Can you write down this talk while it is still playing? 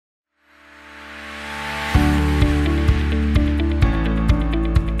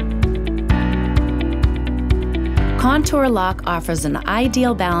Contour Lock offers an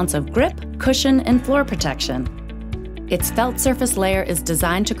ideal balance of grip, cushion, and floor protection. Its felt surface layer is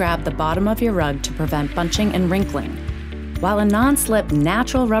designed to grab the bottom of your rug to prevent bunching and wrinkling, while a non-slip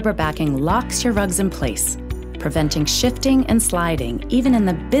natural rubber backing locks your rugs in place, preventing shifting and sliding even in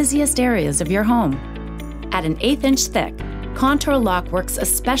the busiest areas of your home. At an 1/8 inch thick, Contour Lock works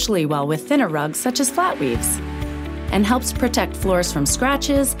especially well with thinner rugs such as flatweaves and helps protect floors from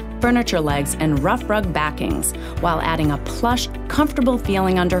scratches, furniture legs, and rough rug backings while adding a plush, comfortable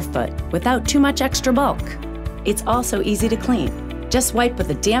feeling underfoot without too much extra bulk. It's also easy to clean. Just wipe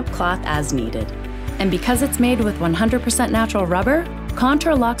with a damp cloth as needed. And because it's made with 100% natural rubber,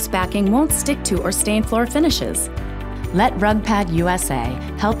 Contour Lock's backing won't stick to or stain floor finishes. Let RugPad USA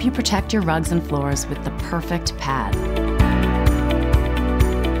help you protect your rugs and floors with the perfect pad.